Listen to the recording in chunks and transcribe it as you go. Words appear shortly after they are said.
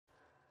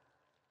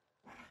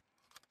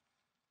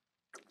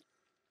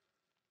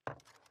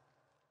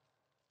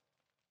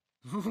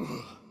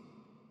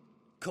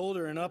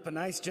Colder and up an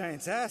ice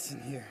giant's ass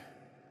in here.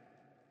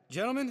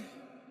 Gentlemen,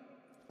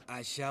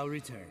 I shall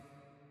return.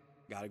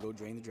 Gotta go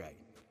drain the dragon.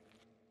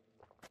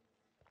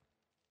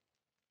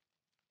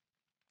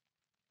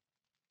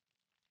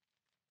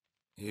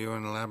 You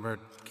and Lambert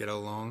get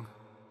along?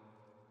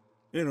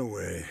 In a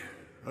way.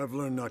 I've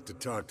learned not to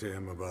talk to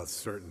him about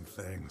certain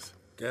things.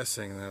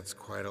 Guessing that's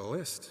quite a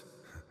list.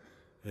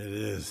 It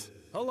is.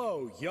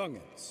 Hello,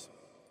 young'uns.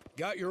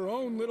 Got your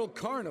own little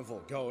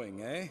carnival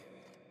going, eh?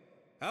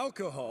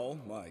 Alcohol,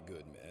 my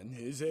good men,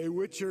 is a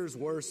witcher's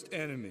worst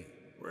enemy.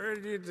 Where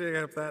did you dig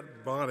up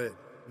that bonnet?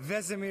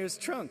 Vesemir's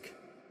trunk.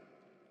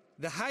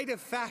 The height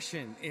of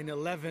fashion in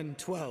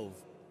 1112.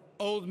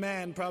 Old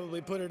man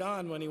probably put it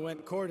on when he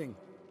went courting.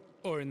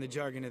 Or in the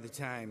jargon of the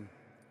time,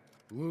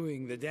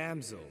 wooing the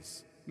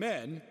damsels.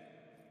 Men,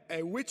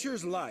 a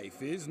witcher's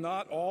life is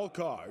not all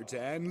cards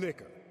and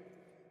liquor.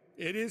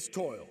 It is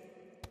toil.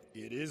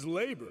 It is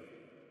labor.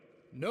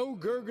 No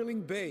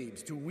gurgling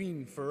babes to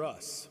wean for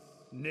us.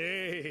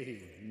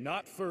 Nay,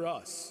 not for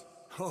us.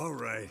 All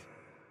right.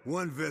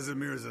 One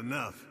Vesemir's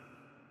enough.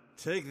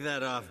 Take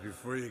that off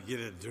before you get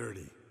it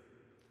dirty.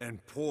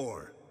 And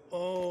pour.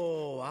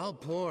 Oh, I'll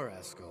pour,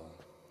 Eskel.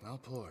 I'll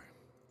pour.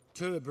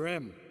 To the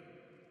brim.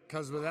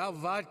 'Cause without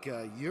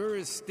vodka, you're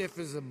as stiff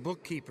as a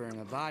bookkeeper in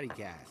a body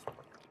cast.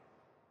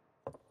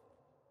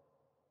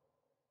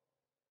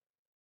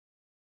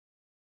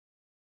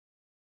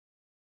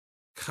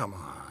 Come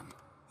on.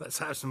 Let's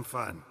have some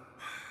fun.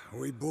 Are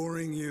we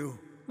boring you?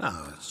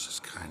 No, it's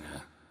just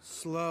kinda...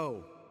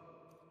 Slow.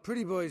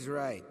 Pretty boy's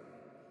right.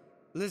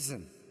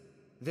 Listen,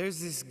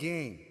 there's this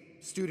game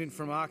student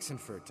from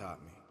Oxenford taught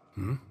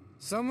me.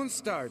 Someone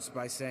starts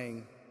by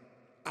saying,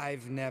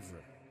 I've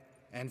never,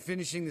 and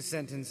finishing the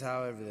sentence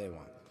however they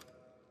want.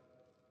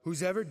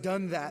 Who's ever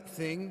done that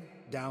thing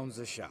downs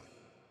a shot.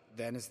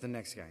 Then it's the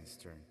next guy's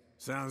turn.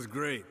 Sounds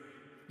great.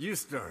 You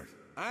start.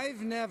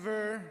 I've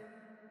never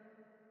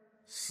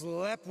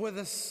slept with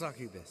a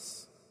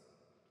succubus.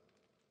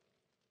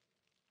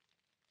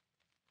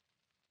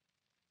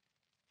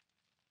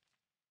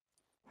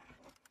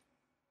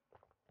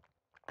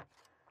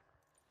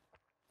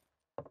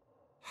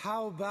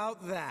 How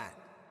about that?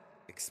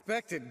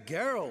 Expected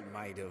Geralt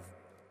might have,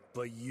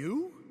 but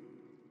you?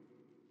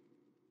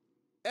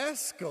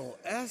 Eskel.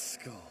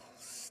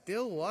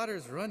 Still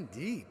waters run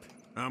deep.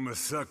 I'm a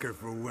sucker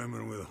for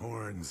women with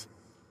horns.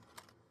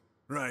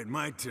 Right,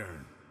 my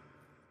turn.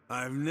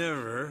 I've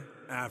never,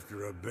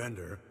 after a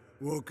bender,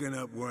 woken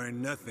up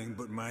wearing nothing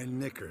but my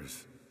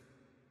knickers.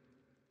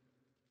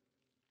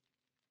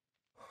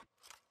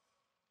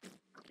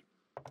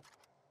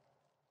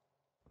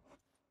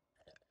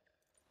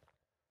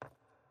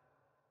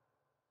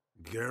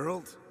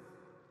 Geralt?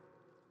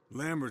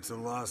 Lambert's a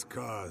lost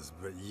cause,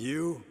 but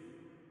you?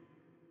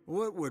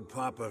 What would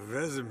Papa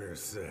Vesemir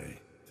say?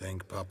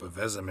 Think Papa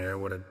Vesemir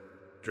would have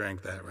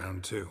drank that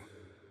round too.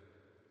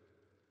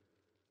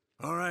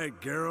 All right,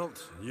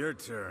 Geralt, your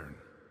turn.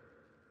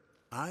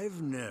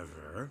 I've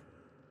never...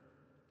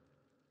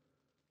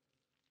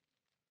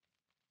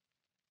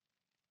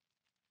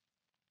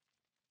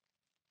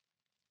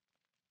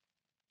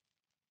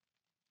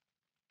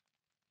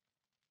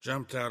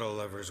 Jumped out a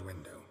lover's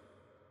window.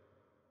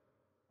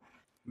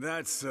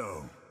 That's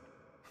so.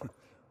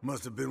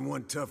 Must have been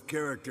one tough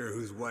character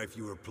whose wife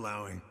you were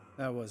plowing.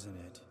 That wasn't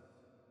it.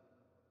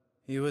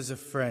 He was a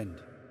friend.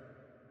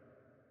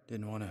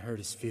 Didn't want to hurt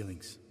his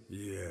feelings.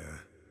 Yeah.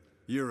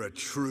 You're a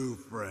true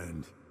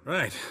friend.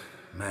 Right,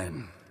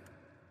 men.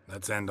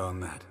 Let's end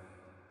on that.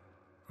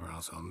 Or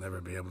else I'll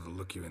never be able to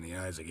look you in the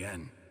eyes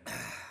again.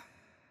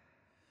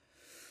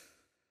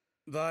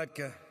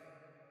 Vodka.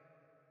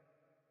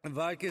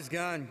 Vodka's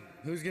gone.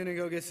 Who's gonna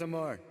go get some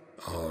more?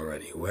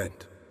 Already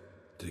went.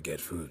 To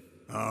get food.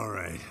 All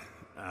right.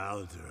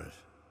 I'll do it.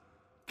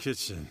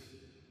 Kitchen.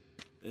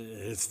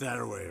 It's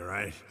that way,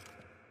 right?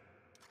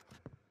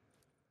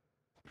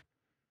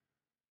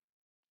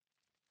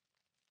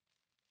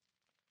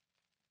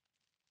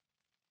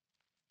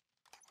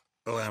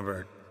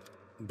 Lambert,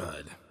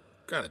 bud,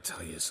 gotta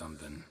tell you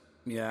something.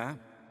 Yeah?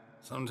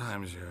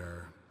 Sometimes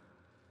you're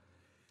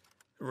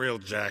a real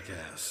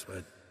jackass,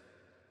 but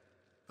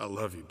I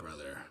love you,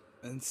 brother.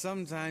 And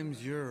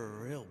sometimes you're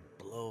a real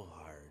blowhard.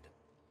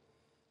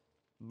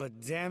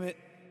 But damn it,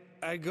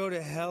 I'd go to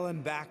hell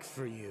and back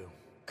for you.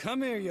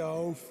 Come here, you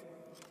oaf.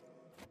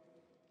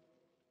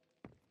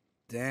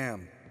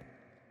 Damn.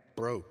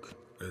 Broke.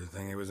 Good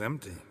thing it was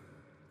empty.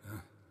 Huh?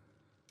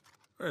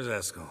 Where's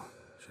Eskel?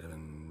 Should have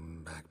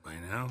been back by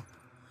now.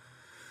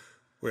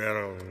 We ought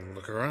to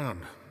look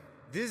around.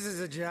 This is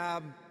a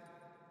job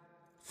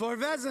for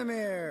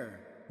Vesemir.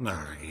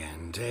 Not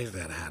again. Take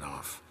that hat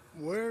off.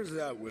 Where's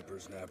that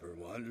whippersnapper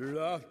wandered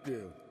off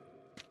to?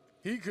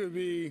 He could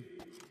be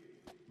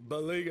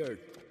beleaguered,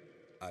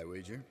 I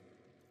wager.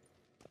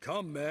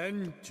 Come,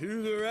 men,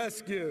 to the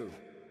rescue!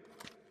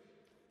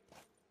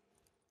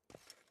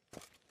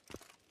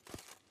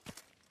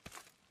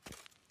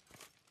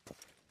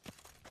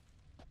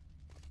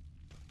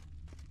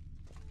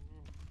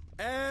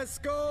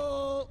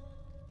 Eskel!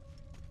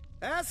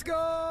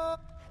 Esco!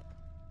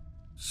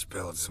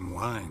 Spilled some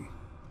wine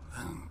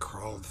and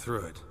crawled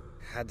through it.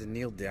 Had to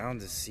kneel down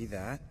to see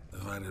that.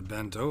 If I'd have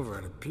bent over,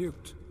 I'd have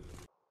puked.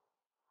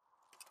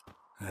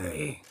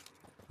 Hey,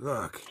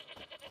 look.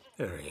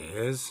 There he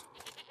is.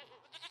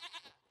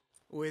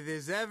 With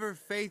his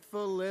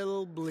ever-faithful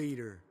little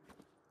bleeder.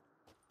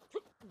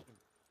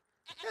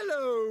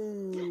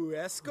 Hello,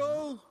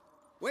 Esco.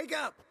 Wake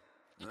up!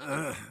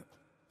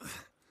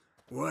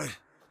 What?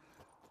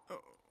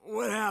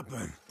 What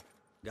happened?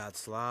 Got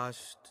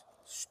sloshed,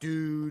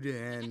 stewed,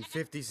 and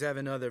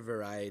 57 other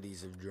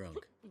varieties of drunk.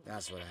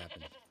 That's what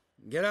happened.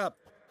 Get up.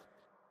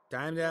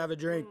 Time to have a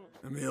drink.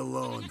 Leave me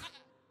alone.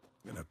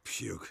 I'm gonna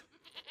puke.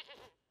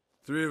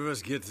 Three of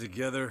us get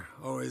together,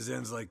 always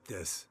ends like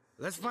this.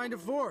 Let's find a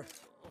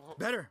fourth.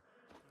 Better.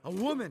 A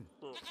woman.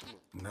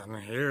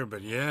 Nothing here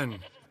but Yen.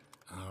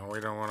 We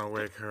don't want to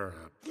wake her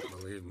up,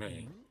 believe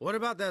me. What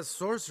about that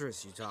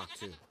sorceress you talked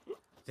to?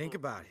 Think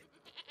about it.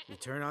 We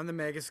turn on the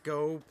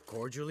megascope,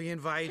 cordially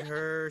invite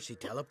her, she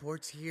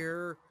teleports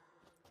here.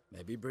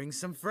 Maybe bring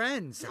some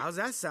friends. How's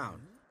that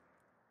sound?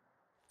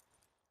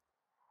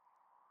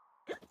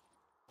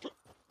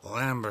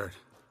 Lambert,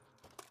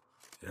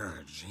 you're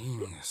a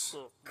genius.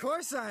 Of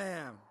course I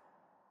am.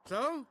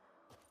 So,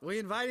 we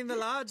inviting the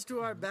lodge to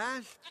our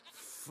bash?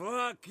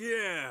 Fuck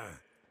yeah!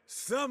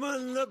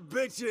 Summon the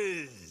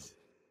bitches!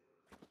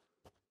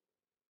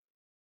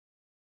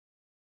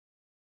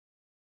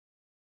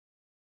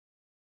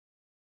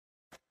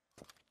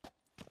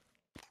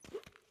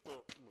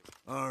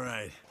 All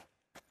right.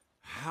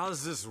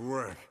 How's this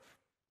work?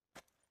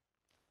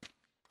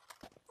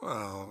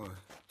 Well,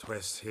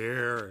 twist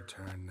here or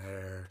turn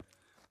there,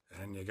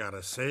 and you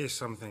gotta say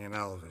something in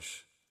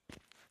Elvish.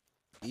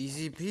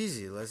 Easy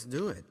peasy, let's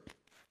do it.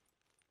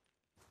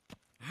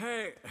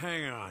 Hey,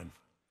 hang on.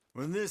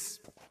 When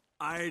this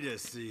Ida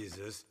sees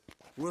us,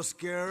 we'll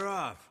scare her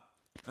off.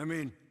 I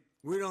mean,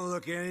 we don't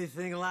look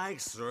anything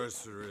like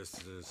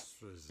sorceresses.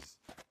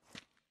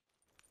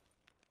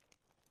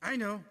 I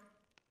know.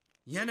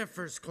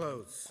 Yennefer's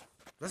clothes.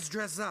 Let's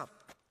dress up.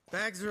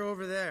 Bags are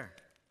over there.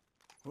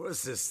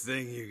 What's this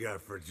thing you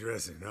got for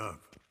dressing up?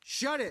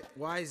 Shut it,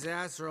 wise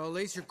ass, or I'll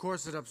lace your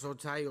corset up so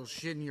tight you'll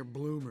shit in your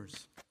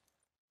bloomers.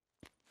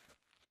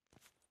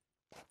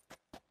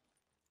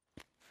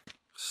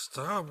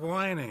 Stop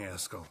whining,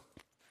 Eskel.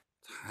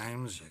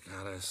 Times you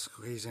gotta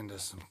squeeze into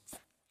some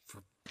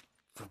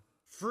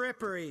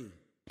Frippery.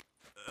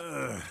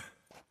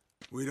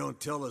 We don't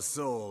tell a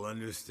soul,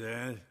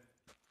 understand?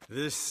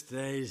 This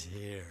stays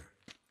here.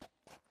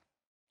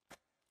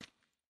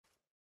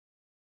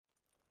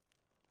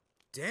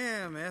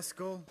 Damn,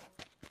 Eskel.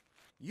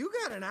 You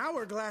got an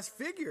hourglass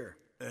figure.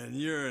 And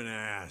you're an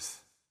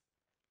ass.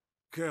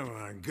 Come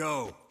on,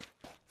 go.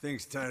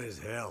 Thing's tight as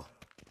hell.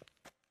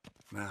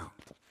 Now,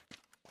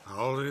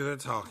 I'll do the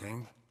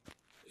talking.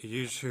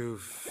 You two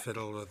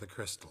fiddle with the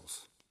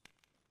crystals.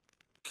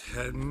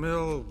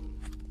 Kedmil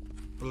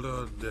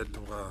blood de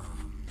toi.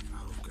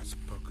 Hocus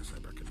pocus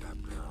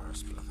abracadabra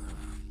splather.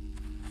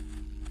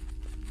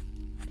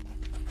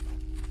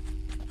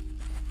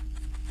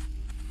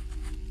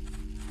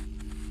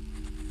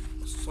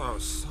 So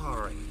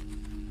sorry.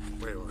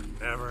 We were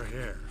never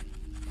here.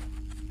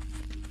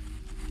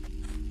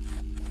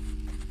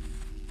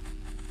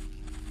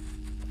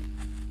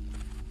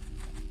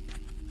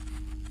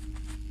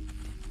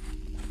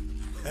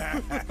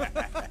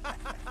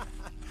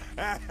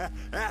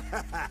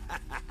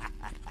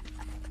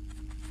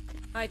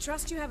 I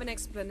trust you have an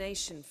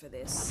explanation for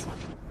this.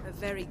 A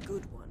very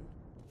good one.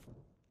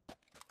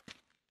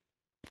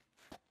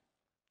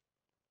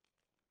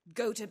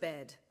 Go to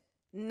bed.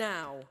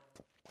 Now.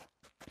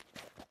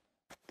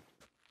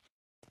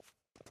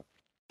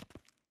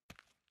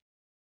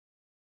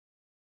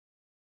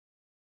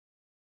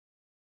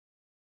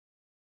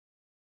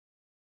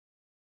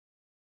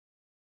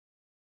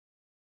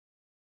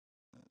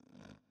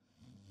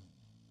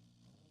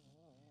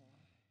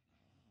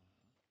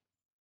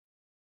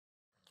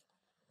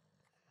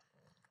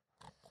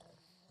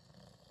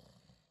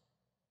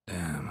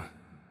 Damn.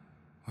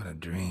 What a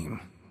dream.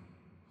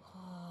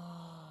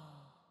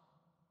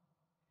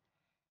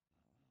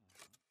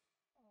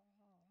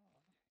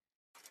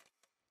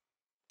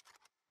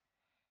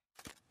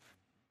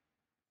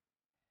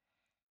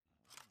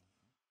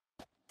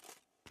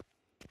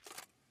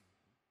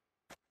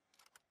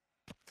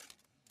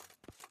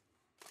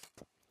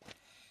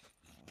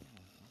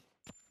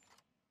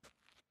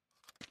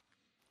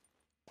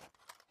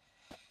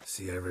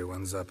 See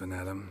everyone's up and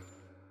at 'em.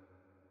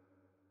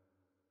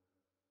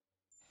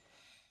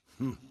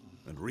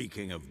 And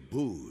reeking of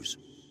booze.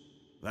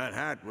 That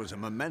hat was a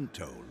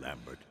memento,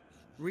 Lambert.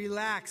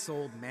 Relax,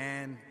 old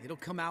man. It'll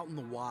come out in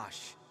the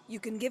wash. You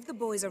can give the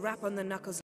boys a rap on the knuckles